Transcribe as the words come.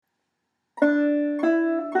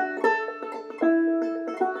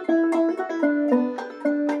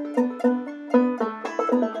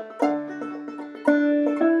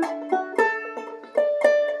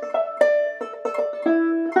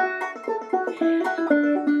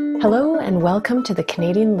Hello and welcome to the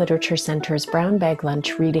Canadian Literature Centre's Brown Bag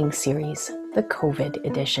Lunch reading series, the COVID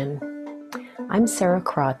edition. I'm Sarah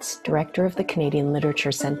Krotz, Director of the Canadian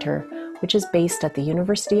Literature Centre, which is based at the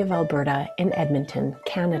University of Alberta in Edmonton,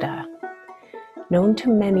 Canada. Known to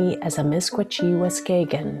many as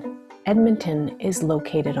Amiskwaciy-Waskagan, Edmonton is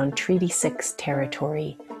located on Treaty 6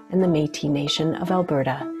 territory in the Métis Nation of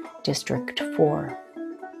Alberta, District 4.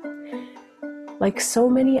 Like so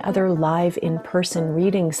many other live in-person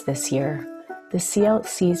readings this year, the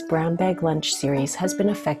CLC's Brown Bag Lunch series has been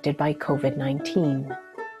affected by COVID-19.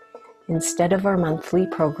 Instead of our monthly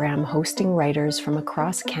program hosting writers from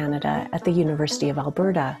across Canada at the University of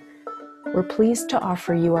Alberta, we're pleased to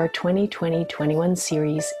offer you our 2020-21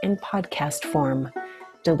 series in podcast form,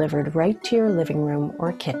 delivered right to your living room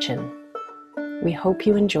or kitchen. We hope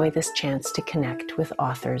you enjoy this chance to connect with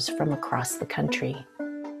authors from across the country.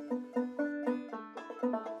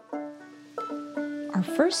 Our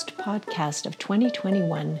first podcast of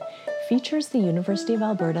 2021 features the University of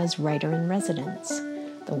Alberta's writer-in-residence,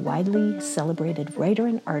 the widely celebrated writer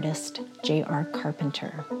and artist J.R.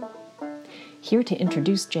 Carpenter. Here to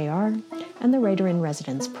introduce J.R. and the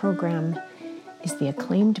writer-in-residence program is the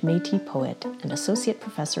acclaimed Métis poet and Associate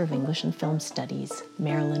Professor of English and Film Studies,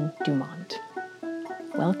 Marilyn Dumont.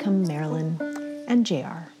 Welcome, Marilyn and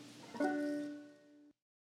J.R.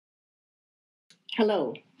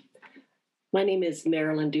 Hello. My name is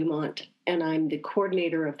Marilyn Dumont, and I'm the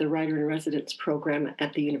coordinator of the Writer-in-Residence program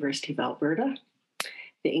at the University of Alberta,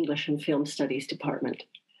 the English and Film Studies Department.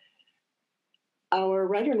 Our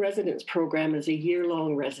Writer-in-Residence program is a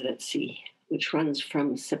year-long residency, which runs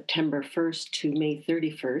from September 1st to May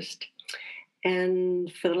 31st.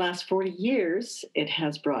 And for the last 40 years, it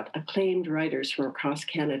has brought acclaimed writers from across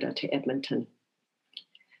Canada to Edmonton.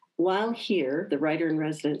 While here, the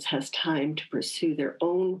writer-in-residence has time to pursue their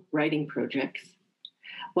own writing projects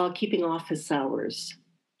while keeping office hours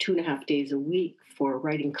 2.5 days a week for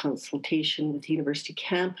writing consultation with university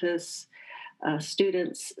campus,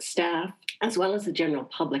 students, staff, as well as the general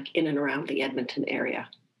public in and around the Edmonton area.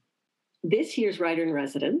 This year's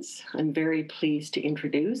writer-in-residence, I'm very pleased to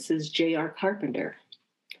introduce, is J.R. Carpenter.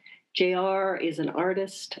 J.R. is an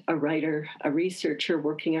artist, a writer, a researcher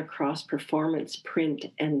working across performance, print,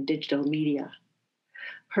 and digital media.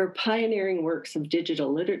 Her pioneering works of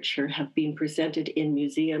digital literature have been presented in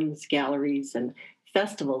museums, galleries, and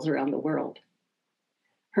festivals around the world.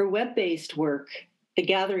 Her web-based work, The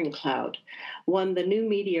Gathering Cloud, won the New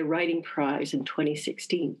Media Writing Prize in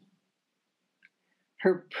 2016.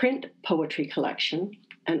 Her print poetry collection,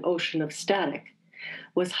 An Ocean of Static,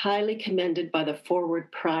 was highly commended by the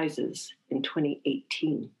Forward Prizes in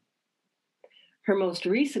 2018. Her most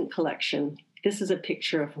recent collection, This is a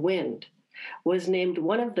Picture of Wind, was named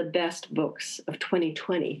one of the best books of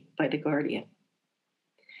 2020 by The Guardian.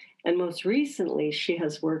 And most recently, she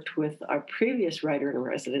has worked with our previous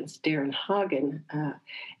writer-in-residence, Darren Hagen,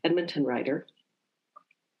 Edmonton writer.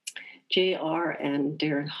 J.R. and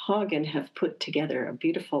Darren Hagen have put together a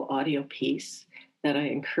beautiful audio piece that I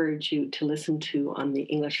encourage you to listen to on the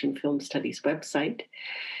English and Film Studies website.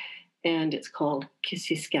 And it's called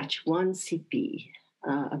Kisiskatchewan-CP,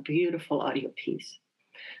 a beautiful audio piece.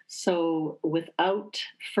 So without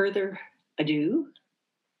further ado,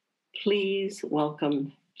 please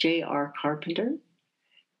welcome J.R. Carpenter,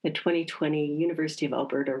 the 2020 University of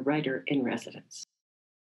Alberta Writer-in-Residence.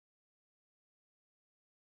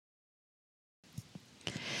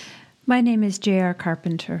 My name is J.R.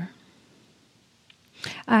 Carpenter.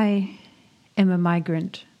 I am a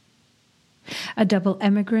migrant, a double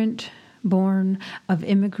emigrant, born of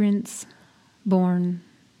immigrants, born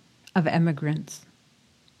of emigrants.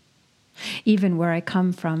 Even where I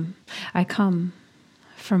come from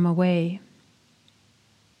away.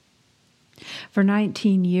 For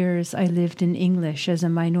 19 years, I lived in English as a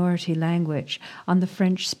minority language on the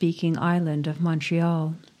French-speaking island of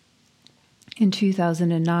Montreal. In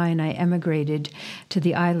 2009, I emigrated to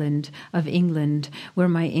the island of England, where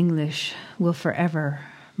my English will forever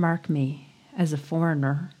mark me as a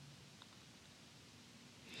foreigner.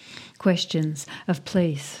 Questions of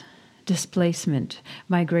place, displacement,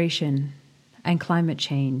 migration, and climate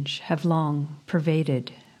change have long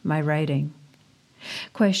pervaded my writing.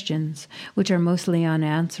 Questions which are mostly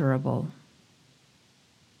unanswerable.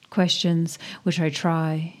 Questions which I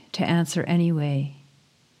try to answer anyway,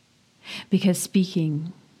 because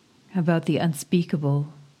speaking about the unspeakable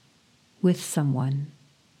with someone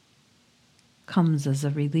comes as a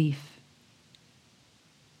relief.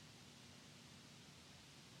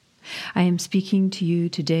 I am speaking to you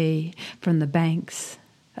today from the banks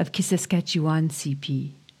of Kisiskatchewan-CP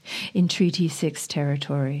in Treaty 6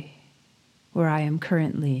 territory, where I am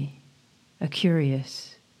currently a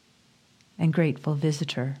curious and grateful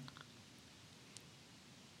visitor.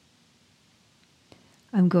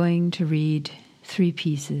 I'm going to read 3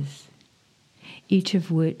 pieces, each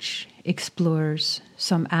of which explores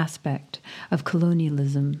some aspect of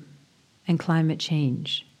colonialism and climate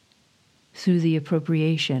change through the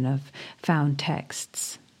appropriation of found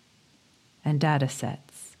texts and data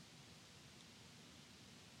sets.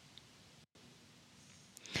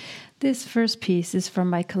 This first piece is from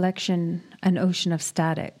my collection, An Ocean of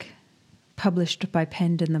Static, published by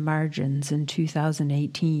Penned in the Margins in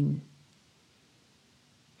 2018.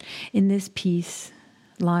 In this piece,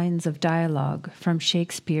 lines of dialogue from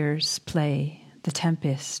Shakespeare's play, The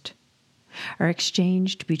Tempest, are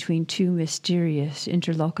exchanged between 2 mysterious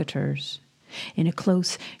interlocutors in a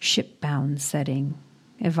close ship-bound setting,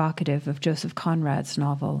 evocative of Joseph Conrad's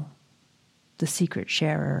novel, The Secret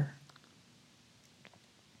Sharer.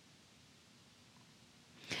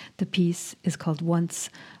 The piece is called Once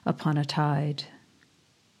Upon a Tide.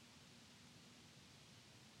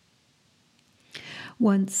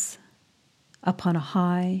 Once upon a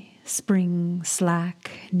high, spring,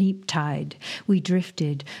 slack, neap tide, we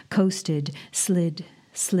drifted, coasted, slid,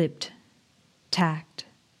 slipped, tacked,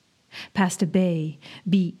 past a bay,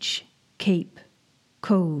 beach, cape,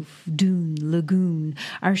 cove, dune, lagoon.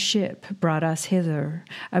 Our ship brought us hither,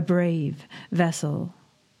 a brave vessel,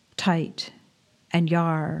 tight and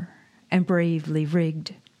yar and bravely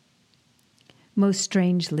rigged, most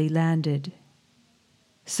strangely landed,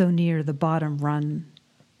 so near the bottom run.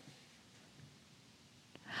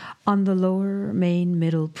 On the lower main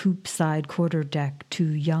middle poop side quarter deck,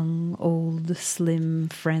 2 young, old, slim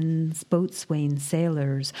friends, boatswain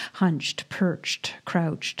sailors, hunched, perched,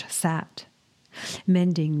 crouched, sat,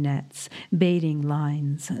 mending nets, baiting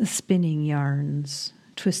lines, spinning yarns,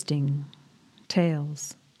 twisting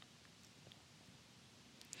tales.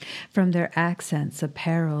 From their accents,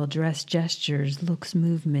 apparel, dress, gestures, looks,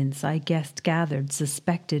 movements, I guessed, gathered,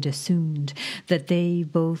 suspected, assumed that they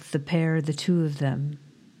both, the pair, the 2 of them,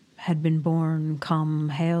 had been born, come,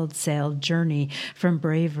 hailed, sailed, journey from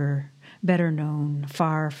braver, better known,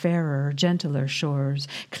 far fairer, gentler shores,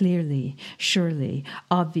 clearly, surely,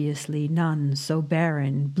 obviously none so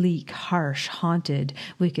barren, bleak, harsh, haunted,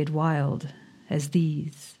 wicked, wild as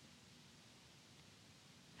these.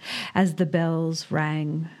 As the bells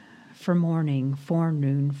rang for morning,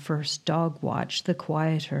 forenoon, first dog watch, the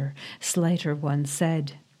quieter, slighter one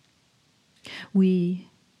said, "We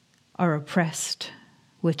are oppressed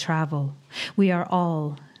with travel. We are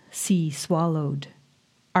all sea swallowed,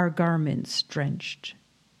 our garments drenched.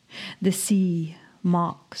 The sea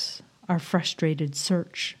mocks our frustrated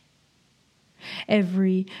search.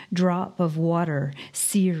 Every drop of water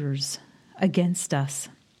sears against us.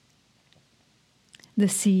 The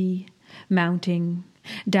sea, mounting,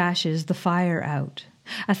 dashes the fire out.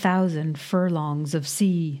 1,000 furlongs of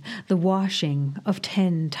sea, the washing of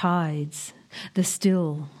 10 tides, the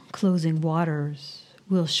still closing waters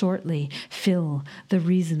will shortly fill the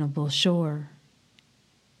reasonable shore.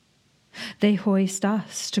 They hoist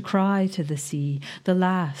us to cry to the sea, the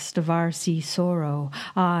last of our sea sorrow.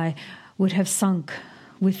 I would have sunk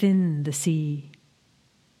within the sea,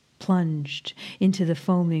 plunged into the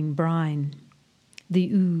foaming brine, the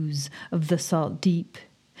ooze of the salt deep.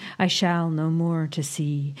 I shall no more to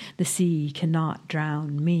see. The sea cannot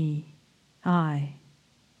drown me. I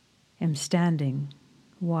am standing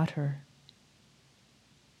water.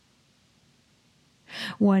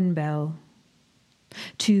 1 bell,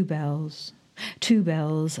 2 bells, 2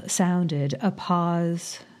 bells sounded, a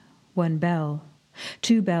pause. 1 bell,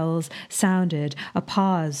 2 bells sounded, a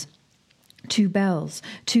pause. 2 bells,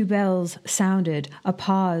 2 bells sounded, a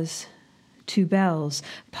pause. 2 bells,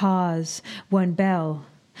 pause. 1 bell,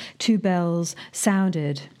 2 bells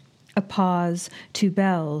sounded, a pause. 2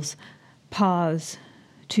 bells, pause.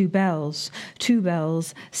 2 bells, 2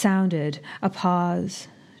 bells sounded, a pause.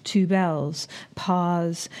 2 bells,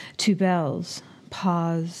 pause. 2 bells,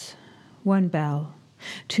 pause. 1 bell,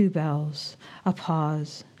 2 bells, a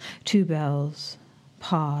pause. 2 bells,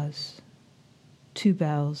 pause. 2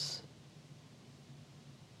 bells.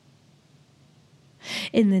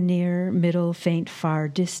 In the near, middle, faint, far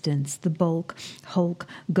distance, the bulk, hulk,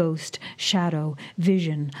 ghost, shadow,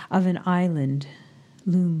 vision of an island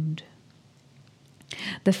loomed.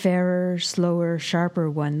 The fairer, slower, sharper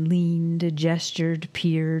one leaned, gestured,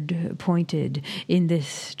 peered, pointed in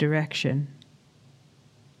this direction.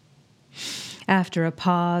 After a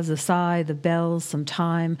pause, a sigh, the bells, some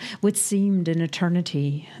time, which seemed an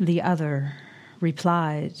eternity, the other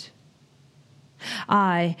replied,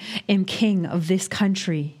 I am king of this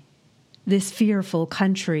country, this fearful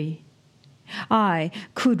country. I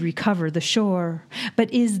could recover the shore,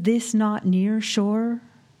 but is this not near shore?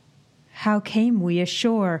 How came we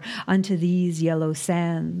ashore unto these yellow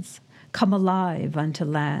sands? Come alive unto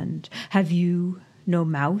land. Have you no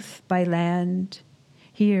mouth by land?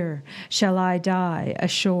 Here shall I die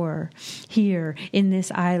ashore. Here in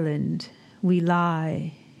this island we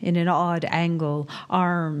lie in an odd angle,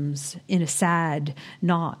 arms in a sad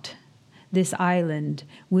knot. This island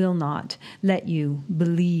will not let you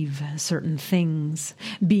believe certain things.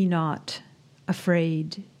 Be not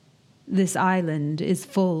afraid. This island is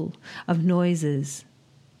full of noises.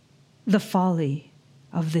 The folly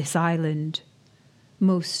of this island,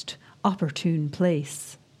 most opportune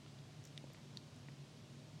place.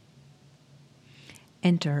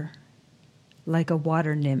 Enter like a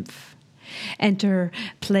water nymph. Enter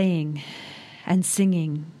playing and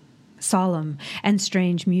singing, solemn and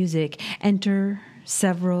strange music. Enter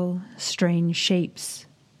several strange shapes,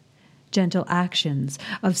 gentle actions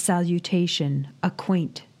of salutation, a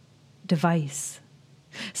quaint device.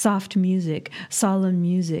 Soft music, solemn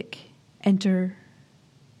music. Enter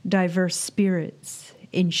diverse spirits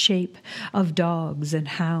in shape of dogs and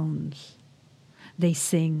hounds. They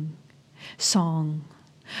sing song,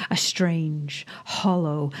 a strange,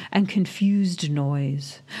 hollow, and confused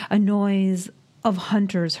noise, a noise of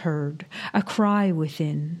hunters heard, a cry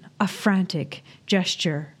within, a frantic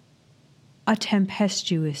gesture, a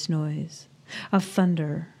tempestuous noise of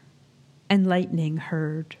thunder and lightning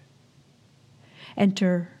heard.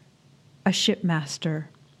 Enter a shipmaster,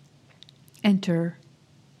 enter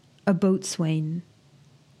a boatswain,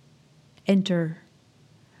 enter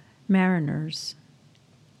mariners,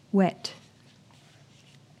 wet.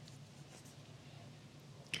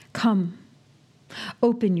 Come,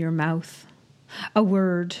 open your mouth, a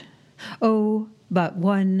word, oh, but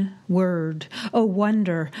one word, oh,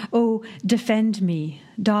 wonder, oh, defend me.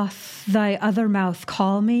 Doth thy other mouth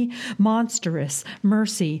call me? Monstrous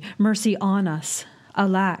mercy, mercy on us,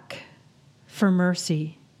 alack, for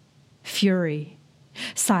mercy, fury,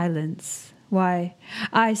 silence. Why,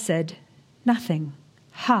 I said nothing.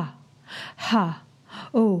 Ha, ha,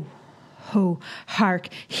 oh, ho, hark,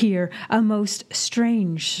 hear a most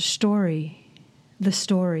strange story, the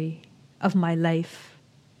story of my life.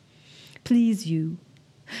 Please you,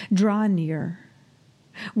 draw near.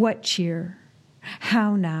 What cheer?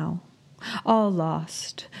 How now? All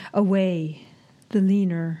lost, away, the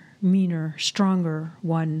leaner, meaner, stronger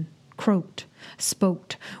one croaked,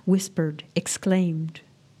 spoked, whispered, exclaimed.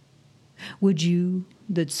 Would you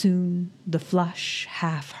that soon the flush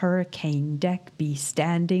half-hurricane deck be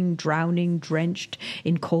standing, drowning, drenched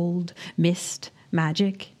in cold mist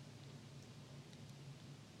magic?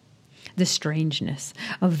 The strangeness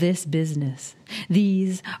of this business,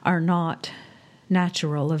 these are not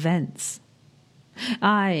natural events.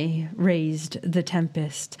 I raised the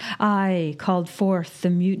tempest, I called forth the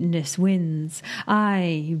mutinous winds,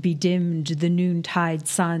 I bedimmed the noontide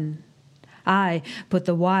sun, I put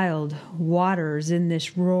the wild waters in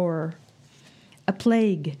this roar, a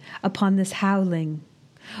plague upon this howling.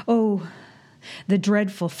 Oh, the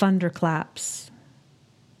dreadful thunderclaps,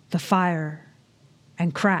 the fire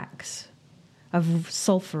and cracks of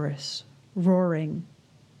sulphurous roaring.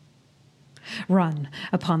 Run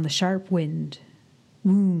upon the sharp wind,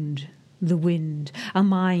 wound the wind, a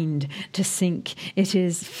mind to sink. It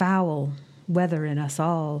is foul weather in us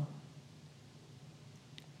all.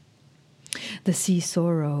 The sea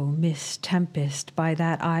sorrow, mist, tempest by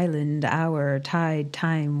that island hour, tide,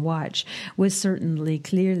 time, watch, was certainly,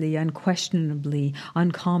 clearly, unquestionably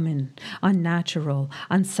uncommon, unnatural,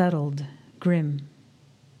 unsettled, grim.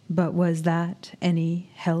 But was that any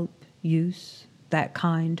help, use, that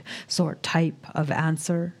kind, sort, type of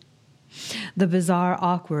answer? The bizarre,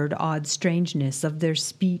 awkward, odd strangeness of their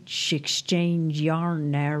speech, exchange,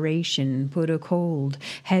 yarn, narration, put a cold,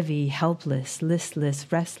 heavy, helpless,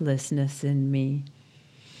 listless restlessness in me.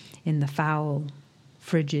 In the foul,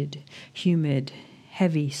 frigid, humid,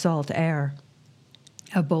 heavy salt air,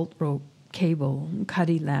 a bolt rope, cable,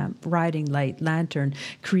 cuddy lamp, riding light, lantern,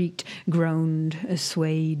 creaked, groaned,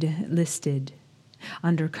 swayed, listed,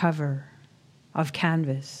 under cover of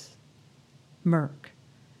canvas, murk,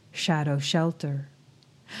 shadow shelter.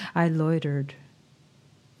 I loitered,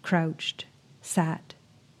 crouched, sat,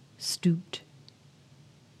 stooped.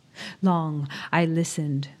 Long I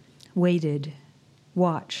listened, waited,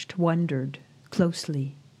 watched, wondered,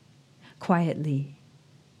 closely, quietly,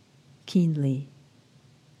 keenly.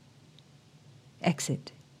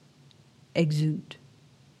 Exit, exude.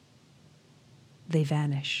 They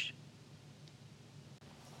vanish.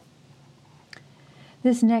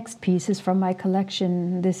 This next piece is from my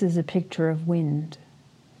collection, This is a Picture of Wind.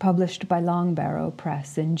 published by Longbarrow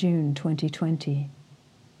Press in June 2020.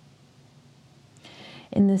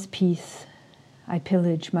 In this piece, I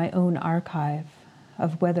pillage my own archive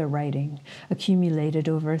of weather writing accumulated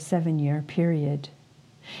over a 7-year period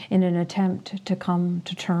in an attempt to come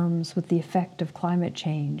to terms with the effect of climate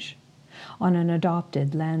change on an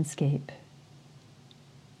adopted landscape,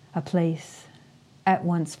 a place at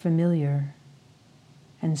once familiar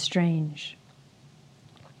and strange.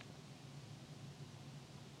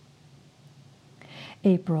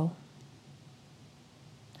 April.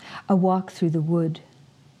 A walk through the wood.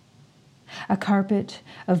 A carpet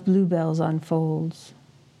of bluebells unfolds.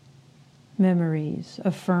 Memories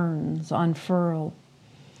of ferns unfurl.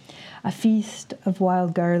 A feast of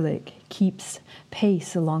wild garlic keeps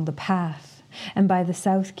pace along the path, and by the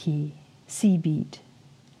South Quay, sea beat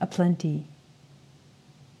aplenty.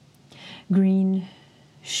 Green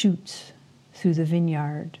shoots through the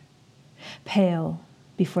vineyard, pale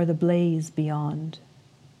before the blaze beyond.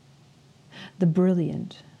 The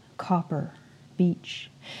brilliant copper beach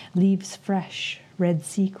leaves fresh red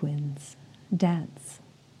sequins dance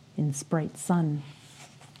in bright sun.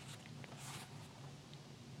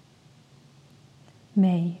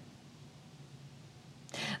 May.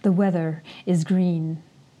 The weather is green.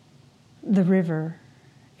 The river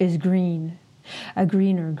is green, a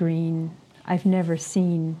greener green I've never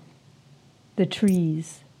seen. The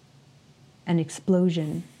trees, an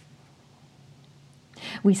explosion.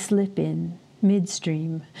 We slip in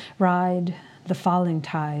midstream, ride the falling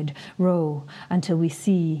tide, row until we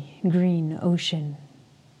see green ocean.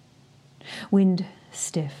 Wind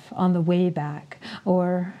stiff on the way back,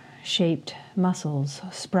 or shaped muscles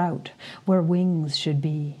sprout where wings should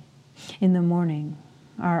be. In the morning,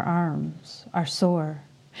 our arms are sore,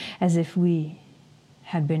 as if we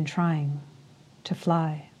had been trying to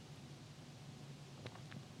fly.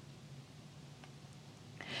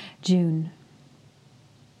 June.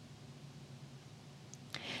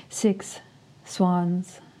 6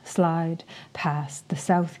 swans slide past the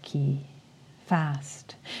South Quay,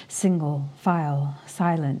 fast, single file,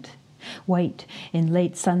 silent, white in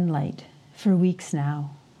late sunlight. For weeks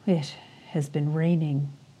now, it has been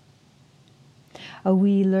raining. A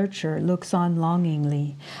wee lurcher looks on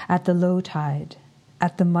longingly at the low tide,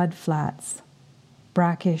 at the mud flats,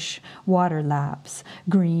 brackish water laps,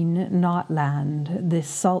 green knotland, this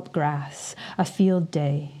salt grass, a field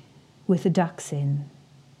day, with the ducks in,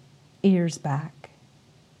 ears back.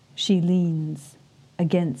 She leans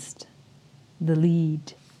against the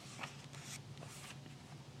lead.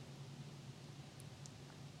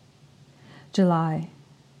 July.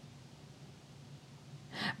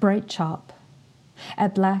 Bright chop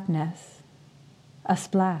at Blackness, a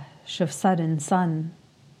splash of sudden sun,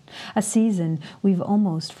 a season we've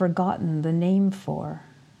almost forgotten the name for.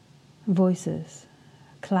 Voices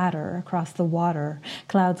clatter across the water,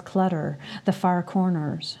 clouds clutter the far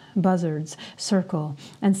corners, buzzards circle,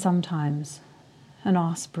 and sometimes an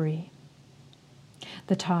osprey.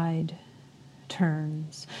 The tide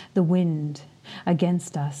turns, the wind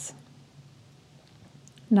against us.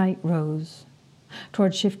 Night rose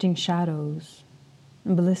toward shifting shadows,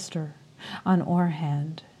 blister on oar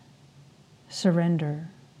hand. Surrender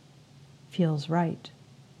feels right.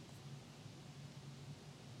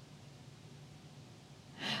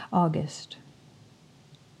 August.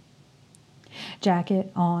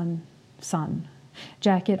 Jacket on, sun.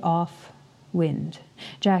 Jacket off, wind.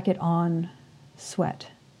 Jacket on, sweat.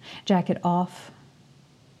 Jacket off,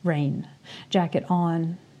 rain. Jacket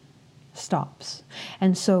on, stops.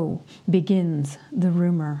 And so begins the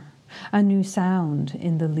rumor. A new sound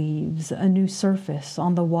in the leaves, a new surface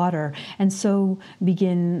on the water, and so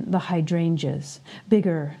begin the hydrangeas,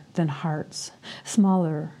 bigger than hearts,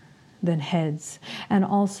 smaller than heads, and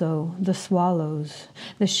also the swallows,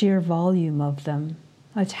 the sheer volume of them,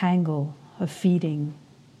 a tangle of feeding,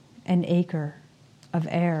 an acre of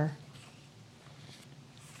air.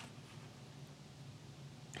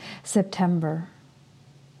 September,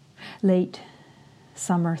 late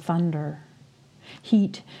summer thunder,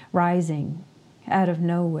 heat rising out of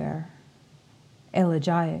nowhere,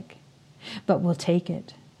 elegiac, but we'll take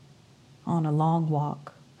it on a long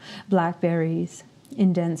walk. Blackberries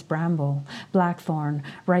in dense bramble, blackthorn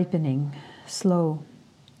ripening slow,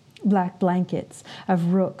 black blankets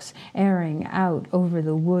of rooks airing out over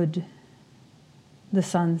the wood. The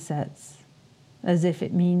sun sets as if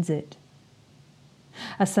it means it.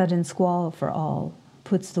 A sudden squall for all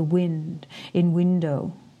puts the wind in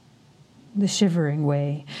window. The shivering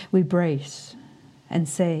way we brace and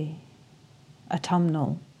say,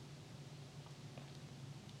 autumnal.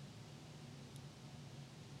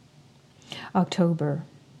 October.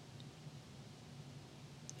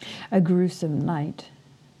 A gruesome night,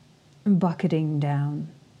 bucketing down,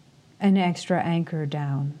 an extra anchor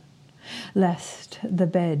down, lest the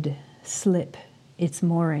bed slip its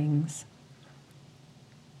moorings.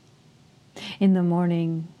 In the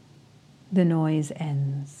morning, the noise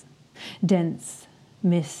ends. Dense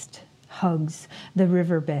mist hugs the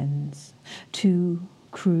river bends. 2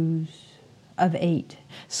 crews of 8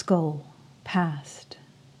 scull past,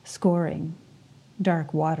 scoring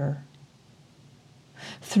dark water.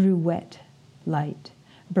 Through wet light,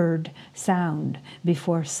 bird sound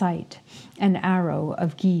before sight, an arrow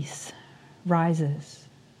of geese rises,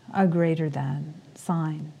 a greater than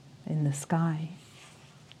sign in the sky.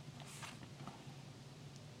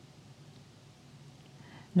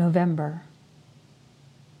 November.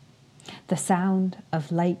 The sound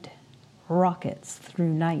of light rockets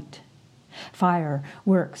through night. Fire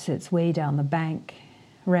works its way down the bank,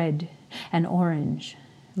 red and orange,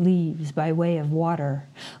 leaves by way of water,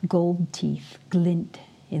 gold teeth glint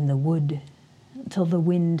in the wood, till the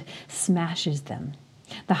wind smashes them.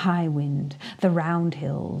 The high wind, the round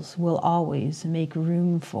hills will always make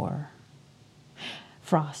room for.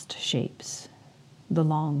 Frost shapes the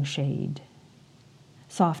long shade.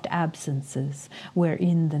 Soft absences where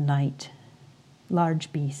in the night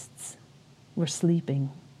large beasts were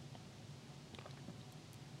sleeping.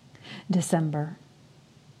 December.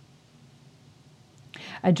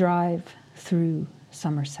 A drive through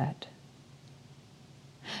Somerset.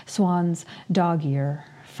 Swans dog-ear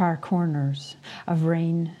far corners of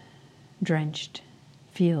rain-drenched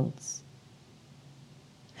fields.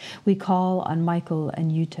 We call on Michael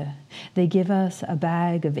and Jutta. They give us a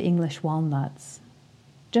bag of English walnuts.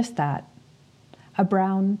 Just that, a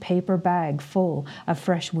brown paper bag full of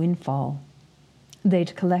fresh windfall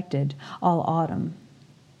they'd collected all autumn.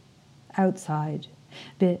 Outside,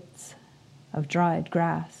 bits of dried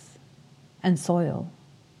grass and soil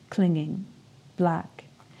clinging black.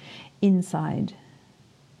 Inside,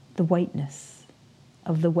 the whiteness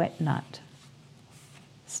of the wet nut,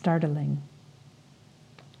 startling.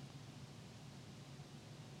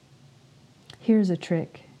 Here's a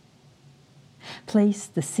trick. Place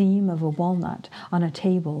the seam of a walnut on a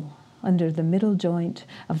table under the middle joint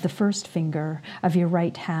of the first finger of your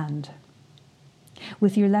right hand.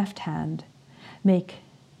 With your left hand, make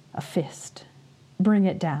a fist. Bring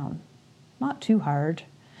it down, not too hard.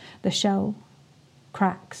 The shell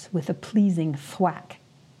cracks with a pleasing thwack.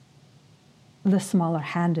 The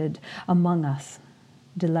smaller-handed among us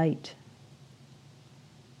delight.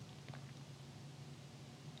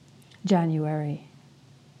 January.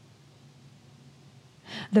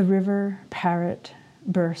 The river Parrot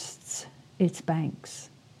bursts its banks.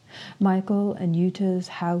 Michael and Jutta's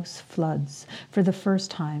house floods. For the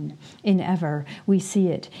first time in ever, we see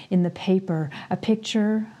it in the paper, a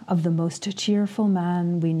picture of the most cheerful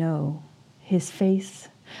man we know, his face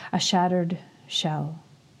a shattered shell.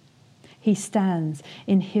 He stands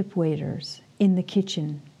in hip waders in the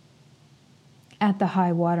kitchen, at the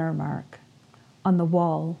high water mark, on the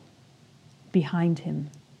wall behind him.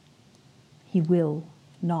 He will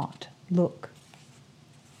not look.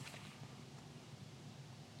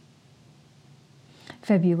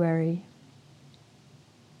 February.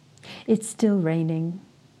 It's still raining.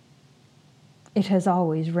 It has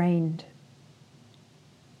always rained.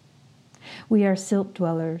 We are silt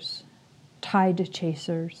dwellers, tide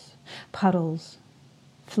chasers, puddles,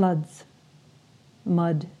 floods,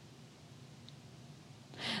 mud.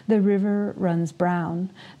 The river runs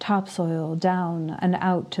brown, topsoil down and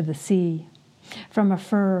out to the sea. From a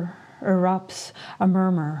fir erupts a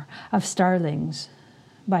murmur of starlings.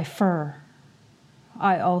 By fir,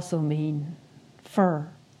 I also mean fur.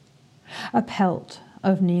 A pelt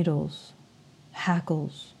of needles,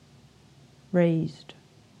 hackles, raised.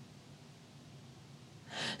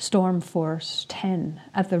 Storm force 10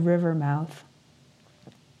 at the river mouth.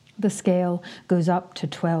 The scale goes up to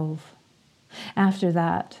 12. After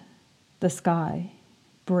that, the sky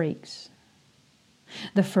breaks.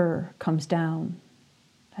 The fir comes down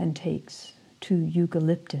and takes 2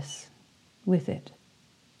 eucalyptus with it.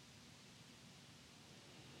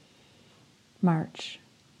 March.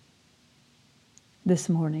 This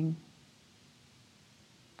morning,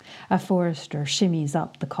 a forester shimmies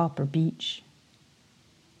up the copper beach.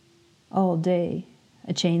 All day,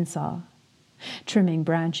 a chainsaw, trimming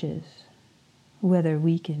branches, weather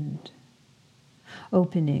weakened,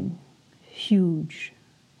 opening huge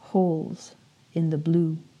holes in the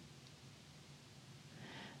blue.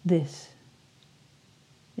 This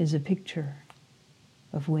is a picture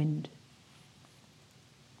of wind.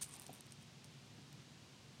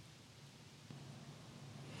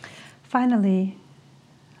 Finally,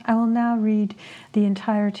 I will now read the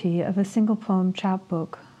entirety of a single poem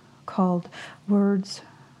chapbook called Words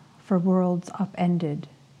for Worlds Upended,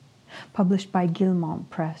 published by Guillemot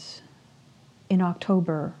Press in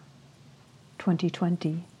October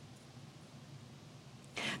 2020.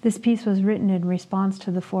 This piece was written in response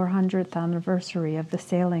to the 400th anniversary of the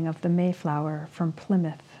sailing of the Mayflower from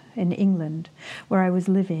Plymouth in England, where I was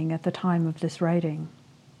living at the time of this writing.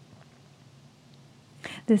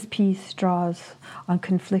 This piece draws on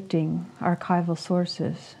conflicting archival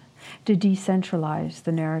sources to decentralize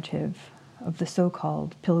the narrative of the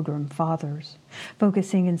so-called Pilgrim Fathers,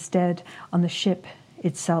 focusing instead on the ship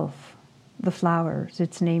itself, the flowers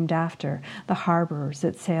it's named after, the harbors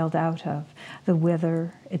it sailed out of, the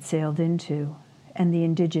weather it sailed into, and the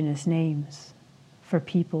indigenous names for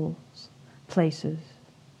peoples, places,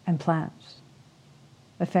 and plants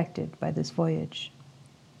affected by this voyage.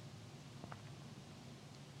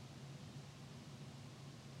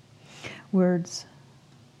 Words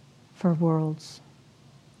for Worlds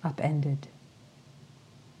Upended.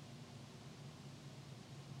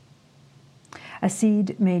 A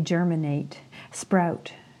seed may germinate,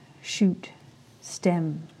 sprout, shoot,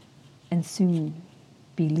 stem, and soon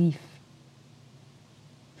be leaf.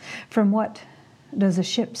 From what does a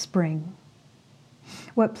ship spring?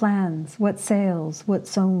 What plans, what sails, what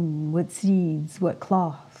sewn, what seeds, what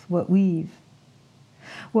cloth, what weave?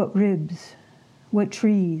 What ribs, what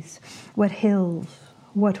trees, what hills,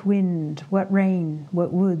 what wind, what rain,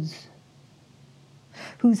 what woods?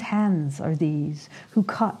 Whose hands are these? Who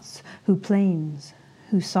cuts, who planes,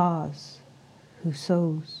 who saws, who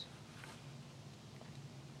sews?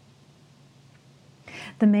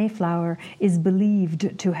 The Mayflower is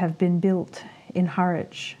believed to have been built in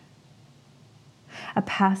Harwich. A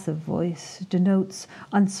passive voice denotes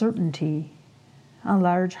uncertainty, a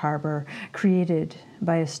large harbor created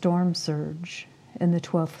by a storm surge in the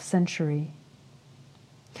 12th century.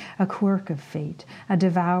 A quirk of fate, a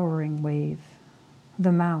devouring wave,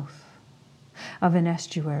 the mouth of an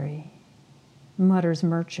estuary, mutters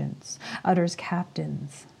merchants, utters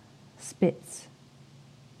captains, spits,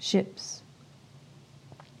 ships.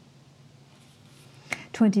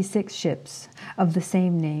 26 ships of the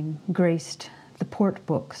same name graced the port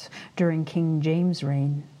books during King James'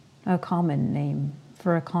 reign, a common name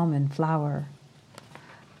for a common flower,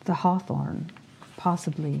 the hawthorn,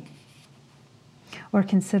 possibly. Or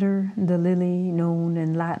consider the lily known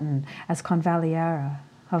in Latin as Convalliera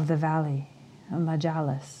of the valley, a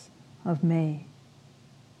Majalis of May.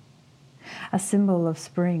 A symbol of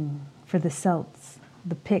spring for the Celts,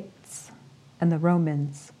 the Picts, and the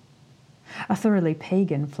Romans. A thoroughly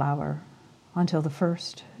pagan flower until the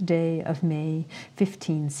first day of May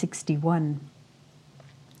 1561.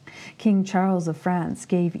 King Charles of France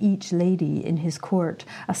gave each lady in his court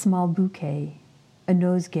a small bouquet, a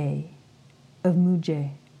nosegay of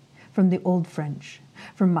muguet, from the Old French,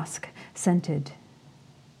 for musk scented.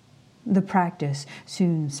 The practice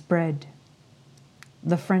soon spread.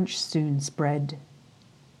 The French soon spread.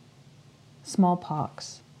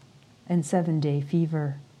 Smallpox and 7-day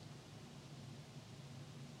fever.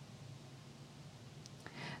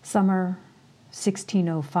 Summer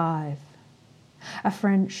 1605. A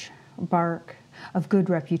French bark of good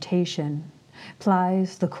reputation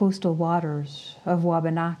plies the coastal waters of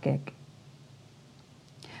Wabanakik.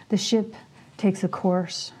 The ship takes a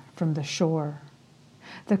course from the shore.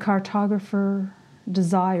 The cartographer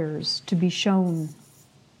desires to be shown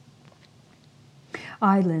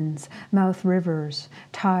islands, mouth rivers,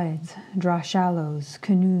 tides, draw shallows,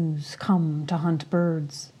 canoes come to hunt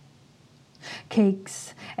birds.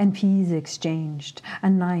 Cakes and peas exchanged, a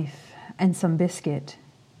knife and some biscuit.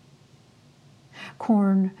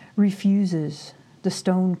 Corn refuses the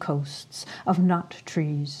stone coasts of nut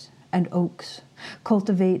trees and oaks,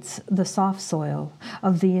 cultivates the soft soil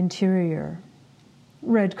of the interior.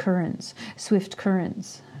 Red currents, swift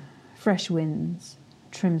currents, fresh winds,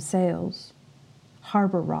 trim sails,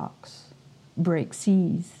 harbor rocks, break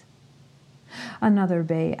seas. Another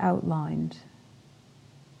bay outlined,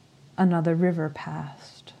 another river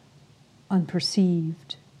passed,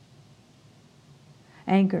 unperceived.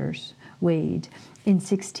 Anchors weighed in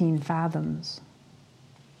 16 fathoms,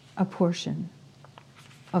 a portion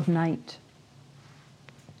of night.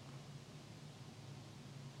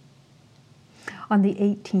 On the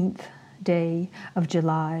 18th day of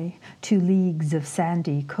July, 2 leagues of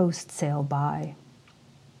sandy coast sail by.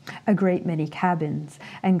 A great many cabins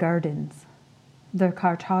and gardens, the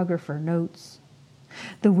cartographer notes.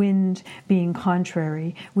 The wind being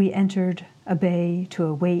contrary, we entered a bay to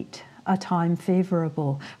await a time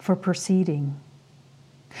favorable for proceeding.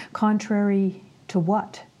 Contrary to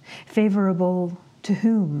what? Favorable To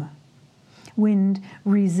whom? Wind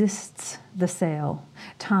resists the sail.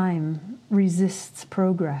 Time resists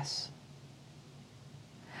progress.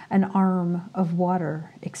 An arm of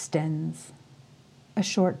water extends a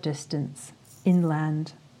short distance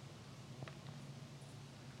inland.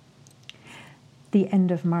 The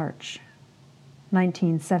end of March,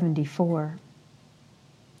 1974.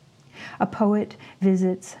 A poet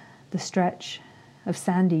visits the stretch of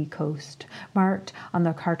sandy coast marked on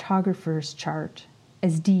the cartographer's chart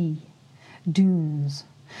as D, dunes,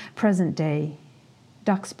 present day,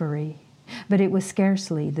 Duxbury, but it was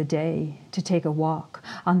scarcely the day to take a walk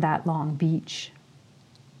on that long beach.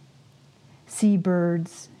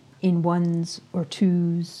 Seabirds in ones or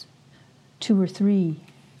twos, 2 or 3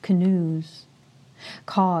 canoes,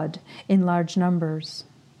 cod in large numbers.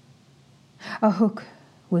 A hook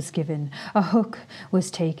was given, a hook was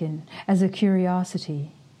taken as a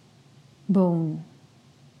curiosity, bone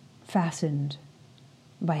fastened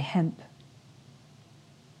by hemp.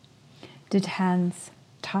 Did hands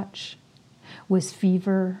touch? Was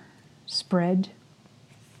fever spread?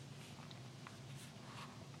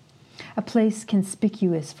 A place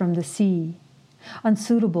conspicuous from the sea,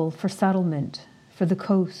 unsuitable for settlement, for the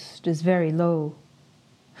coast is very low.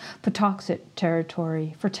 Patuxet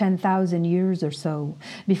territory for 10,000 years or so,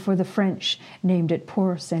 before the French named it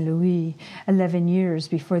Port Saint Louis, 11 years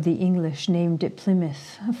before the English named it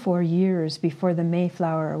Plymouth, 4 years before the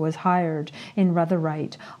Mayflower was hired in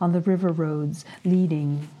Rotherhithe on the river roads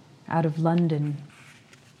leading out of London.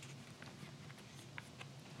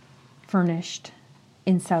 Furnished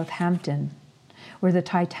in Southampton, where the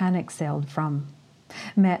Titanic sailed from,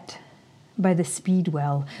 met by the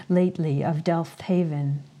Speedwell lately of Delft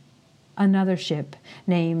Haven, another ship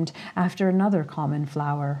named after another common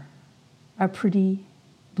flower, a pretty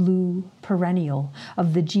blue perennial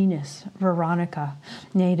of the genus Veronica,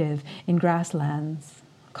 native in grasslands,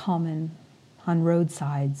 common on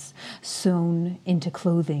roadsides, sewn into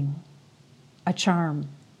clothing, a charm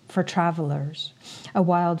for travelers, a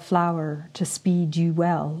wild flower to speed you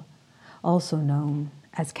well, also known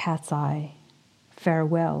as cat's eye,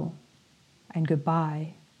 farewell and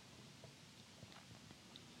goodbye.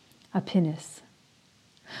 A pinnace,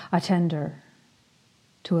 a tender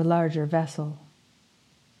to a larger vessel,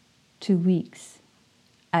 2 weeks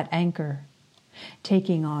at anchor,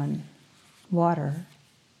 taking on water.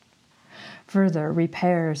 Further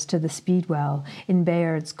repairs to the Speedwell in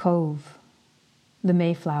Bayard's Cove, the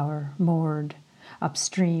Mayflower moored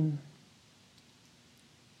upstream.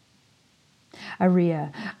 A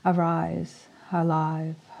ria, a rise,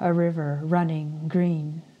 alive, a river running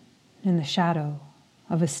green in the shadow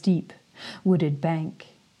of a steep wooded bank.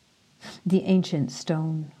 The ancient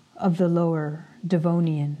stone of the lower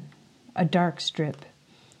Devonian, a dark strip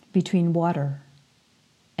between water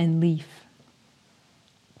and leaf.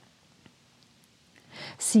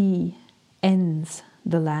 Sea ends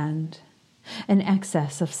the land, an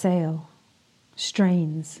excess of sail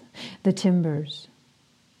strains the timbers.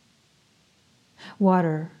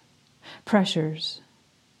 Water pressures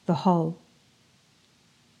the hull.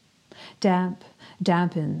 Damp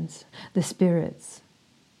dampens the spirits.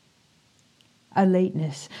 A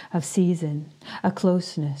lateness of season, a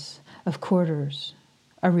closeness of quarters,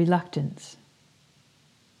 a reluctance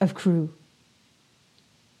of crew.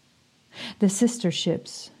 The sister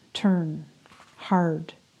ships turn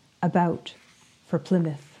hard about for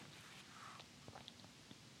Plymouth.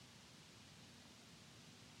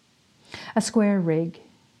 A square rig,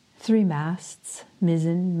 3 masts,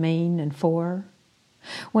 mizzen, main, and fore,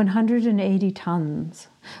 180 tons,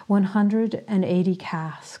 180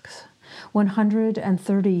 casks,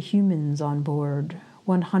 130 humans on board,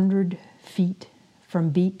 100 feet from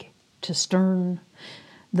beak to stern,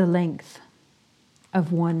 the length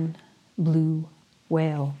of one blue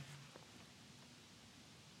whale.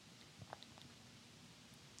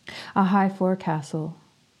 A high forecastle,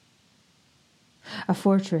 a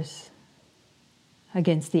fortress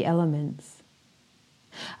against the elements,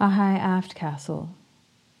 a high aft castle,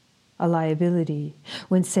 a liability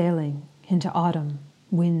when sailing into autumn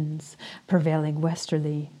winds prevailing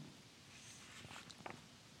westerly.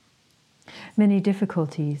 Many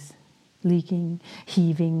difficulties, leaking,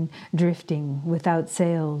 heaving, drifting without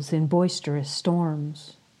sails in boisterous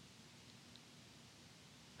storms.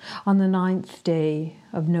 On the 9th day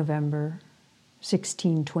of November,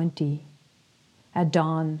 1620, at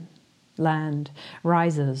dawn, land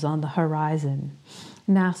rises on the horizon,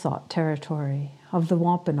 Nassau territory of the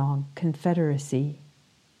Wampanoag Confederacy,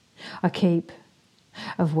 a cape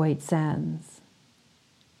of white sands.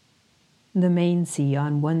 The main sea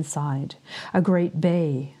on one side, a great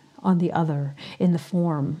bay on the other in the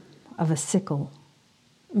form of a sickle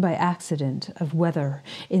by accident of weather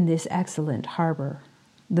in this excellent harbor,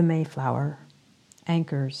 the Mayflower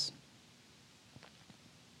anchors.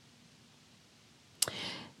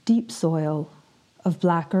 Deep soil of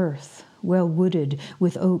black earth, well wooded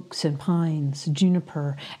with oaks and pines,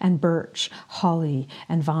 juniper and birch, holly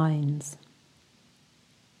and vines.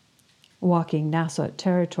 Walking Nassau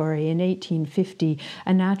territory in 1850,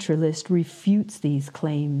 a naturalist refutes these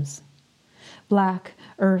claims. Black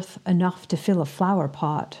earth enough to fill a flower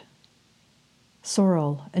pot,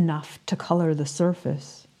 sorrel enough to color the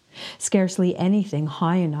surface, scarcely anything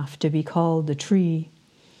high enough to be called a tree,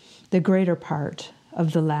 the greater part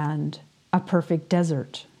of the land a perfect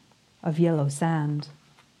desert of yellow sand.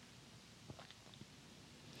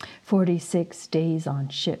 46 days on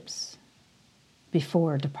ships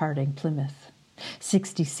before departing Plymouth,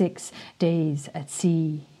 66 days at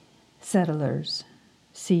sea, settlers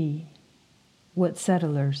see what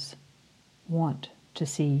settlers want to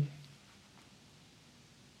see.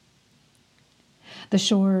 The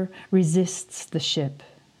shore resists the ship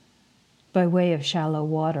by way of shallow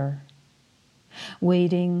water,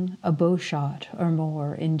 wading a bowshot or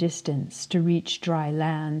more in distance to reach dry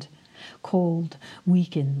land. Cold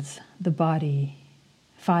weakens the body.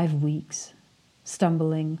 5 weeks,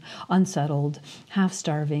 stumbling, unsettled,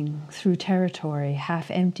 half-starving, through territory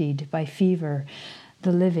half-emptied by fever,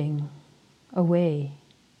 the living away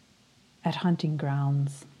at hunting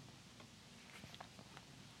grounds.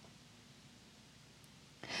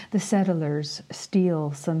 The settlers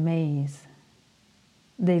steal some maize.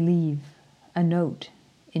 They leave a note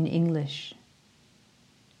in English,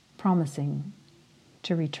 promising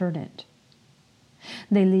to return it.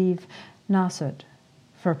 They leave Nauset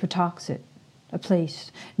for Patuxet, a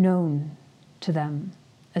place known to them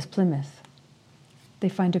as Plymouth. They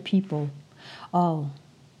find a people all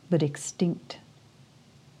but extinct.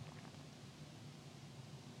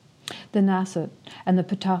 The Nauset and the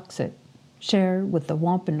Patuxet share with the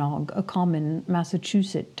Wampanoag a common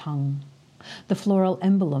Massachusetts tongue, the floral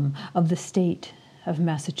emblem of the state of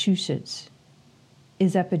Massachusetts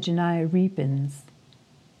is Epigeneia repens,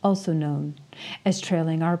 also known as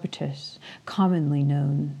trailing arbutus, commonly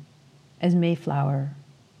known as Mayflower,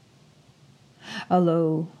 a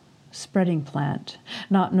low spreading plant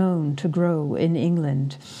not known to grow in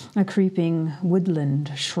England, a creeping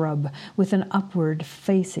woodland shrub with an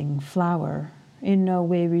upward-facing flower, in no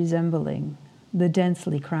way resembling the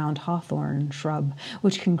densely crowned hawthorn shrub,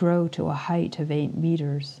 which can grow to a height of 8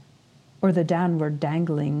 meters, or the downward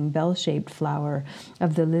dangling bell-shaped flower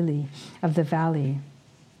of the lily of the valley.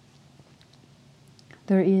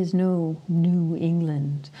 There is no New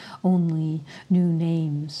England, only new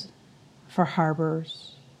names for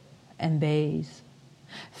harbors and bays,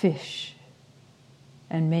 fish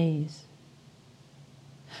and maize,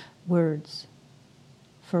 words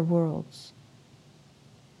for worlds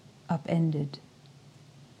upended.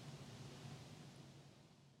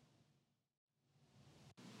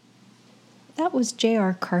 That was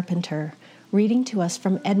J.R. Carpenter reading to us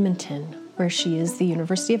from Edmonton, where she is the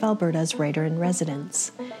University of Alberta's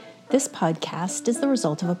writer-in-residence. This podcast is the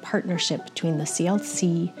result of a partnership between the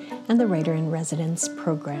CLC and the Writer-in-Residence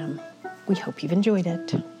program. We hope you've enjoyed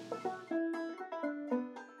it.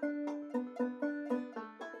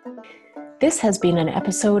 This has been an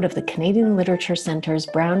episode of the Canadian Literature Centre's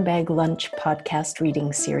Brown Bag Lunch podcast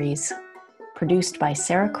reading series, produced by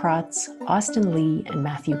Sarah Krotz, Austin Lee, and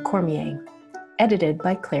Matthew Cormier, edited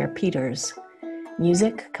by Claire Peters,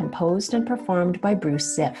 music composed and performed by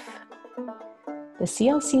Bruce Ziff. The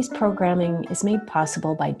CLC's programming is made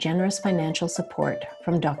possible by generous financial support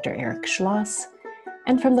from Dr. Eric Schloss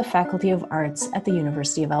and from the Faculty of Arts at the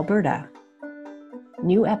University of Alberta.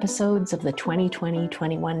 New episodes of the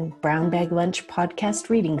 2020-21 Brown Bag Lunch podcast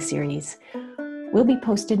reading series will be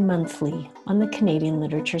posted monthly on the Canadian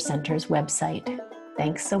Literature Centre's website.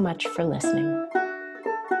 Thanks so much for listening.